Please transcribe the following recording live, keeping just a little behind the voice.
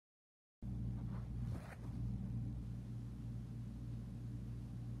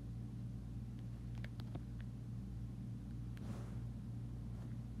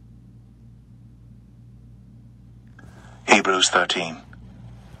Hebrews 13.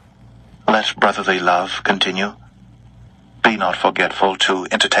 Let brotherly love continue. Be not forgetful to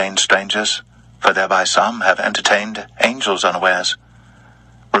entertain strangers, for thereby some have entertained angels unawares.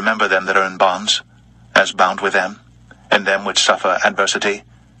 Remember them that are in bonds, as bound with them, and them which suffer adversity,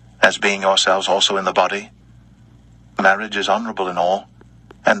 as being yourselves also in the body. Marriage is honorable in all,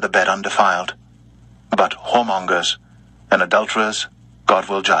 and the bed undefiled. But whoremongers and adulterers God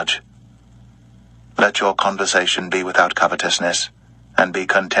will judge. Let your conversation be without covetousness, and be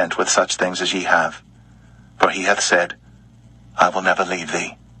content with such things as ye have. For he hath said, I will never leave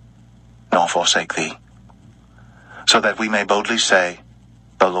thee, nor forsake thee. So that we may boldly say,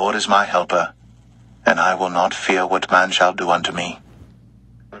 The Lord is my helper, and I will not fear what man shall do unto me.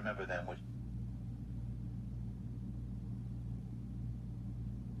 Remember them which...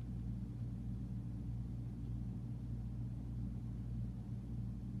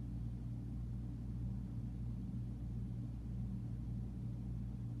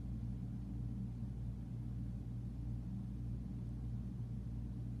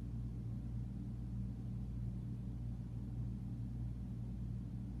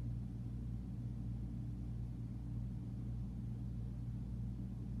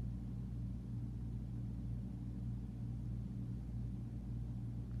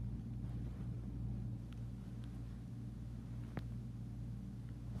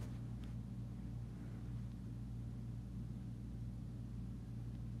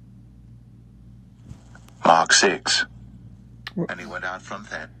 Mark 6. And he went out from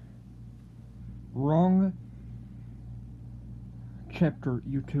thence. Wrong chapter,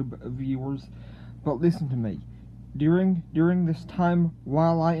 YouTube viewers, but listen to me. During this time,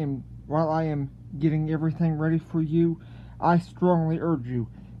 while I am getting everything ready for you, I strongly urge you,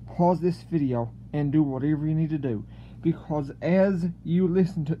 pause this video and do whatever you need to do, because as you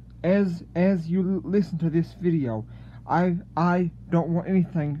listen to this video, I don't want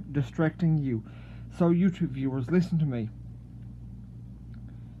anything distracting you. So YouTube viewers, listen to me.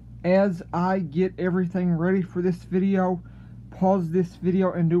 As I get everything ready for this video, pause this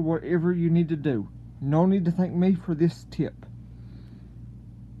video and do whatever you need to do. No need to thank me for this tip.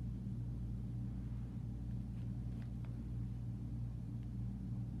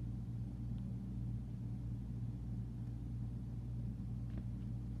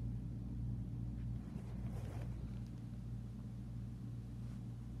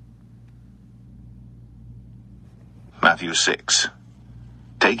 Matthew 6.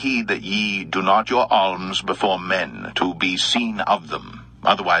 Take heed that ye do not your alms before men, to be seen of them.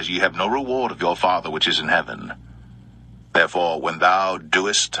 Otherwise ye have no reward of your Father which is in heaven. Therefore, when thou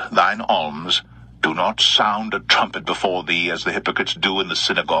doest thine alms, do not sound a trumpet before thee, as the hypocrites do in the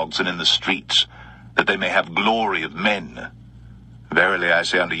synagogues and in the streets, that they may have glory of men. Verily I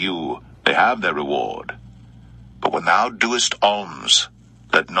say unto you, they have their reward. But when thou doest alms,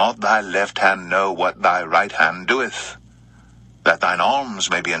 let not thy left hand know what thy right hand doeth, that thine alms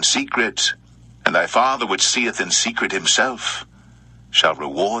may be in secret, and thy Father which seeth in secret himself shall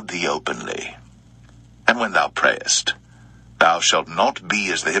reward thee openly. And when thou prayest, thou shalt not be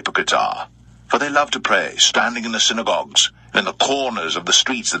as the hypocrites are, for they love to pray, standing in the synagogues, and in the corners of the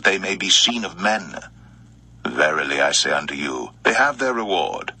streets, that they may be seen of men. Verily I say unto you, they have their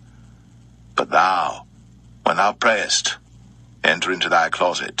reward. But thou, when thou prayest, enter into thy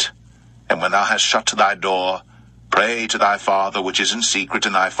closet, and when thou hast shut thy door, pray to thy Father which is in secret,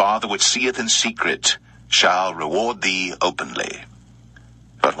 and thy Father which seeth in secret shall reward thee openly.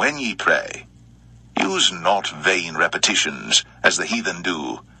 But when ye pray, use not vain repetitions, as the heathen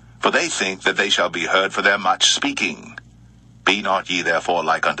do, for they think that they shall be heard for their much speaking. Be not ye therefore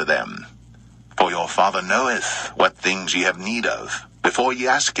like unto them, for your Father knoweth what things ye have need of, before ye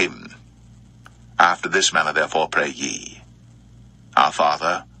ask him. After this manner therefore pray ye, Our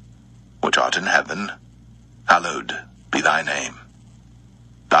Father, which art in heaven, hallowed be thy name.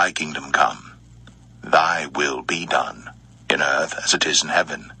 Thy kingdom come, thy will be done, in earth as it is in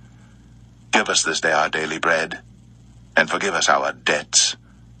heaven. Give us this day our daily bread, and forgive us our debts,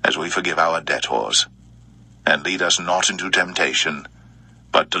 as we forgive our debtors. And lead us not into temptation,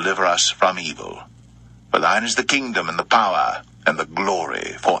 but deliver us from evil. For thine is the kingdom, and the power, and the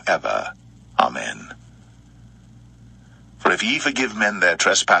glory, forever. Amen. For if ye forgive men their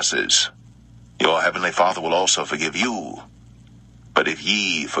trespasses, your heavenly Father will also forgive you. But if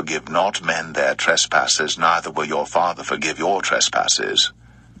ye forgive not men their trespasses, neither will your Father forgive your trespasses.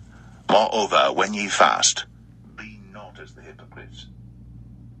 Moreover, when ye fast, be not as the hypocrites.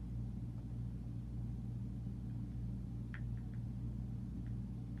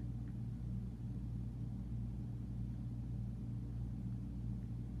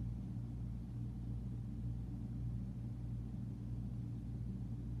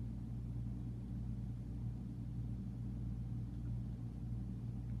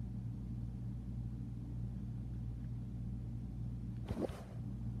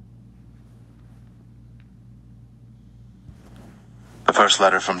 The first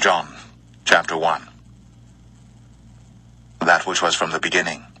letter from John, chapter 1. That which was from the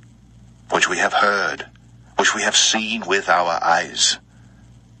beginning, which we have heard, which we have seen with our eyes,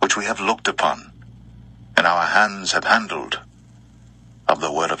 which we have looked upon, and our hands have handled, of the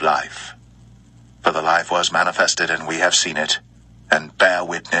word of life. For the life was manifested, and we have seen it, and bear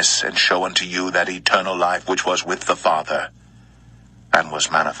witness, and show unto you that eternal life which was with the Father, and was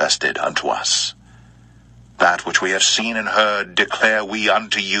manifested unto us. That which we have seen and heard declare we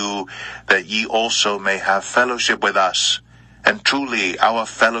unto you, that ye also may have fellowship with us. And truly our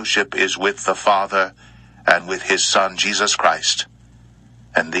fellowship is with the Father, and with his Son Jesus Christ.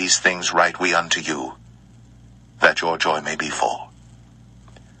 And these things write we unto you, that your joy may be full.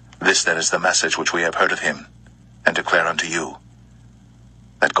 This then is the message which we have heard of him, and declare unto you,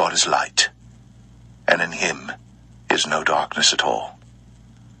 that God is light, and in him is no darkness at all.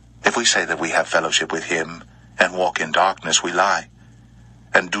 If we say that we have fellowship with him, and walk in darkness, we lie,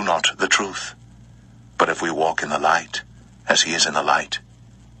 and do not the truth. But if we walk in the light, as he is in the light,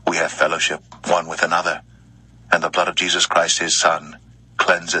 we have fellowship one with another, and the blood of Jesus Christ his Son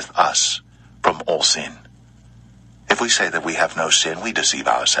cleanseth us from all sin. If we say that we have no sin, we deceive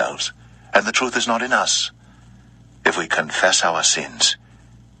ourselves, and the truth is not in us. If we confess our sins,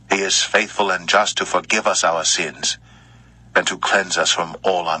 he is faithful and just to forgive us our sins, and to cleanse us from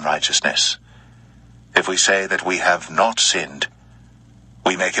all unrighteousness. If we say that we have not sinned,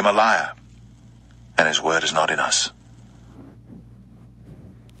 we make him a liar, and his word is not in us.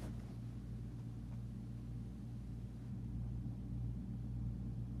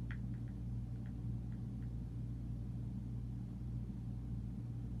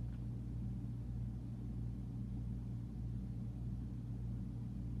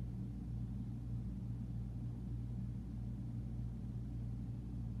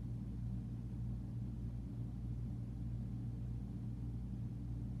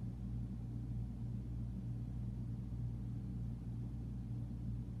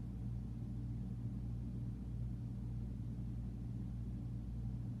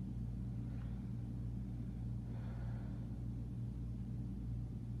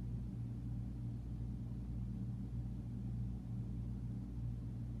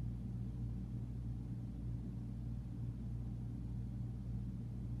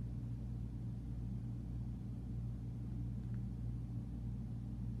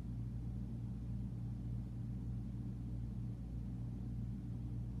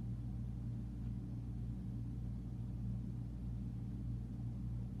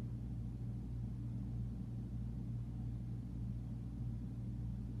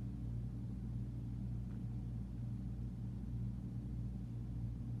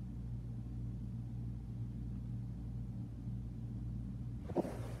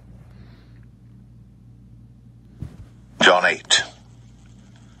 John 8.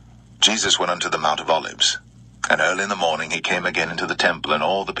 Jesus went unto the Mount of Olives, and early in the morning he came again into the temple, and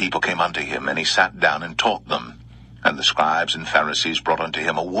all the people came unto him, and he sat down and taught them. And the scribes and Pharisees brought unto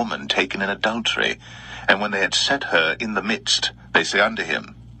him a woman taken in adultery, and when they had set her in the midst, they say unto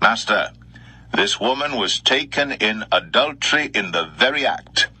him, Master, this woman was taken in adultery in the very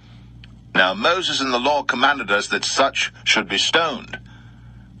act. Now Moses in the law commanded us that such should be stoned.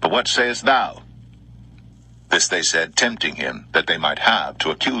 But what sayest thou? This they said, tempting him, that they might have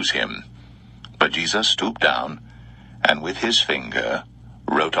to accuse him. But Jesus stooped down, and with his finger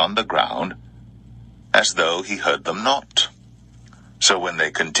wrote on the ground, as though he heard them not. So when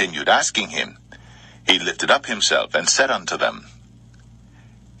they continued asking him, he lifted up himself, and said unto them,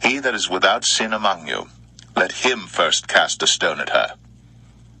 He that is without sin among you, let him first cast a stone at her.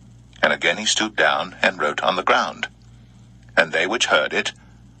 And again he stooped down, and wrote on the ground. And they which heard it,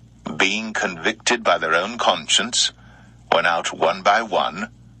 being convicted by their own conscience, went out one by one,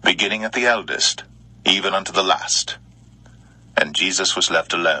 beginning at the eldest, even unto the last. And Jesus was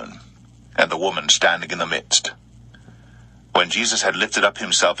left alone, and the woman standing in the midst. When Jesus had lifted up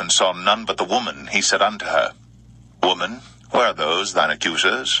himself and saw none but the woman, he said unto her, Woman, where are those thine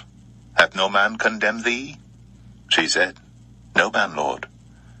accusers? Hath no man condemned thee? She said, No man, Lord.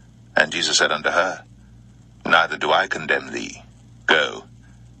 And Jesus said unto her, Neither do I condemn thee. Go,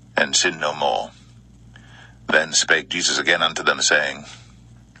 and sin no more. Then spake Jesus again unto them, saying,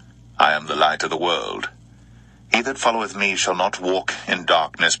 I am the light of the world. He that followeth me shall not walk in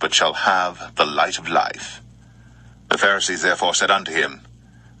darkness, but shall have the light of life. The Pharisees therefore said unto him,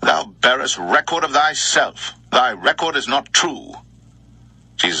 Thou bearest record of thyself. Thy record is not true.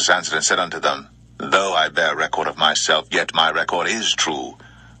 Jesus answered and said unto them, Though I bear record of myself, yet my record is true.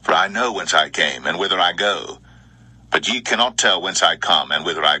 For I know whence I came, and whither I go. But ye cannot tell whence I come, and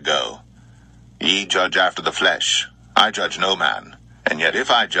whither I go. Ye judge after the flesh. I judge no man. And yet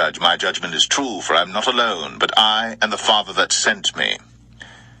if I judge, my judgment is true, for I am not alone, but I and the Father that sent me.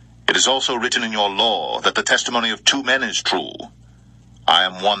 It is also written in your law that the testimony of 2 men is true. I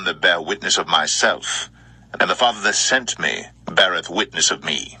am one that bear witness of myself, and the Father that sent me beareth witness of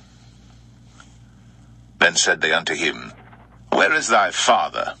me. Then said they unto him, Where is thy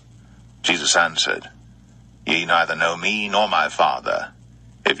Father? Jesus answered, Ye neither know me nor my Father.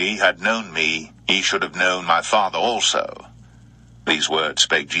 If ye had known me, ye should have known my Father also. These words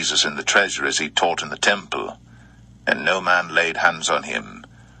spake Jesus in the treasury as he taught in the temple, and no man laid hands on him,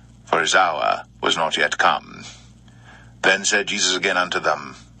 for his hour was not yet come. Then said Jesus again unto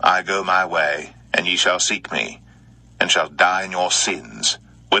them, I go my way, and ye shall seek me, and shall die in your sins.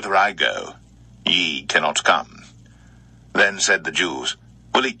 Whither I go, ye cannot come. Then said the Jews,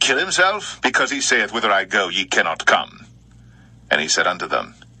 Will he kill himself, because he saith, Whither I go, ye cannot come? And he said unto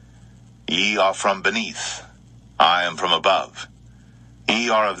them, Ye are from beneath, I am from above. Ye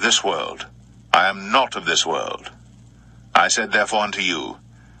are of this world, I am not of this world. I said therefore unto you,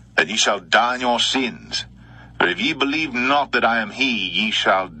 that ye shall die in your sins. For if ye believe not that I am he, ye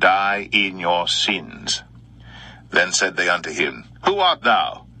shall die in your sins. Then said they unto him, Who art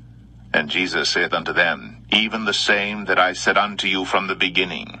thou? And Jesus saith unto them, Even the same that I said unto you from the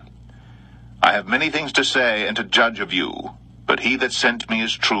beginning. I have many things to say and to judge of you, but he that sent me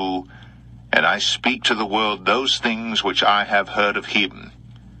is true, and I speak to the world those things which I have heard of him.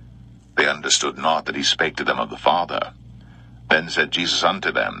 They understood not that he spake to them of the Father. Then said Jesus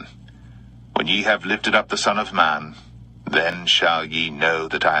unto them, When ye have lifted up the Son of Man, then shall ye know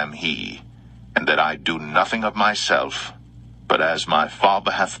that I am he, and that I do nothing of myself, but as my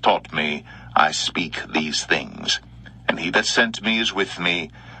Father hath taught me, I speak these things. And he that sent me is with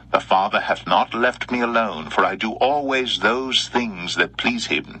me. The Father hath not left me alone, for I do always those things that please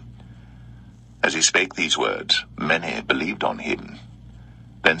him. As he spake these words, many believed on him.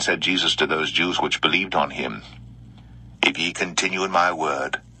 Then said Jesus to those Jews which believed on him, If ye continue in my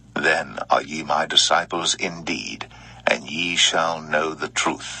word, then are ye my disciples indeed, and ye shall know the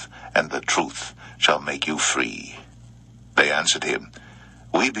truth, and the truth shall make you free. They answered him,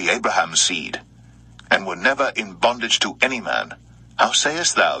 We be Abraham's seed, and were never in bondage to any man. How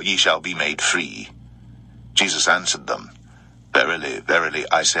sayest thou, Ye shall be made free? Jesus answered them, Verily, verily,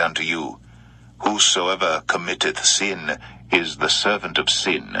 I say unto you, Whosoever committeth sin is the servant of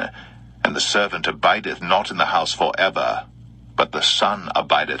sin, and the servant abideth not in the house for ever, but the Son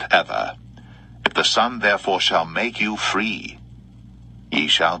abideth ever. If the Son therefore shall make you free, ye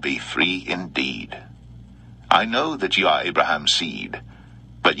shall be free indeed. I know that ye are Abraham's seed,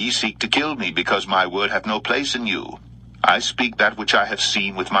 but ye seek to kill me, because my word hath no place in you. I speak that which I have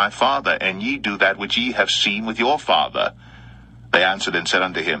seen with my father, and ye do that which ye have seen with your father. They answered and said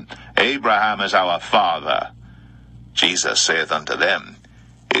unto him, Abraham is our father. Jesus saith unto them,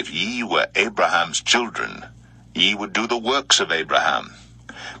 If ye were Abraham's children, ye would do the works of Abraham.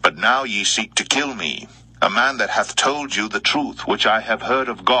 But now ye seek to kill me, a man that hath told you the truth, which I have heard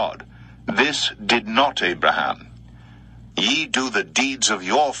of God. This did not Abraham. Ye do the deeds of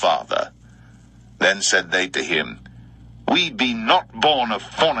your father. Then said they to him, We be not born of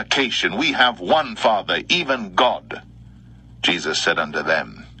fornication. We have one Father, even God. Jesus said unto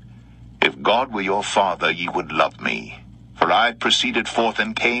them, If God were your Father, ye would love me. For I proceeded forth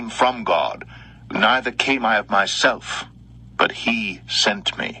and came from God. Neither came I of myself, but he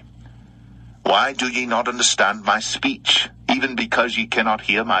sent me. Why do ye not understand my speech, even because ye cannot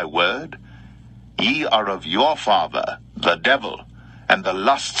hear my word? Ye are of your father, the devil, and the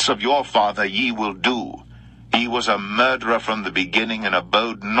lusts of your father ye will do. He was a murderer from the beginning, and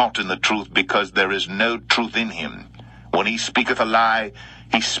abode not in the truth, because there is no truth in him. When he speaketh a lie,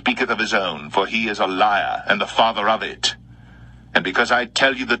 he speaketh of his own, for he is a liar, and the father of it. And because I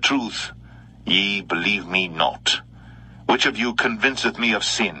tell you the truth, ye believe me not. Which of you convinceth me of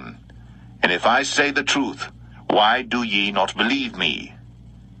sin? And if I say the truth, why do ye not believe me?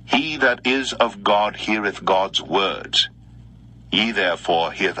 He that is of God heareth God's words. Ye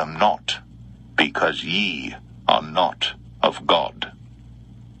therefore hear them not, because ye are not of God.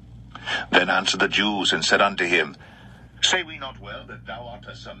 Then answered the Jews, and said unto him, Say we not well that thou art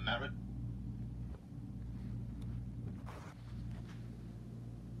a Samaritan?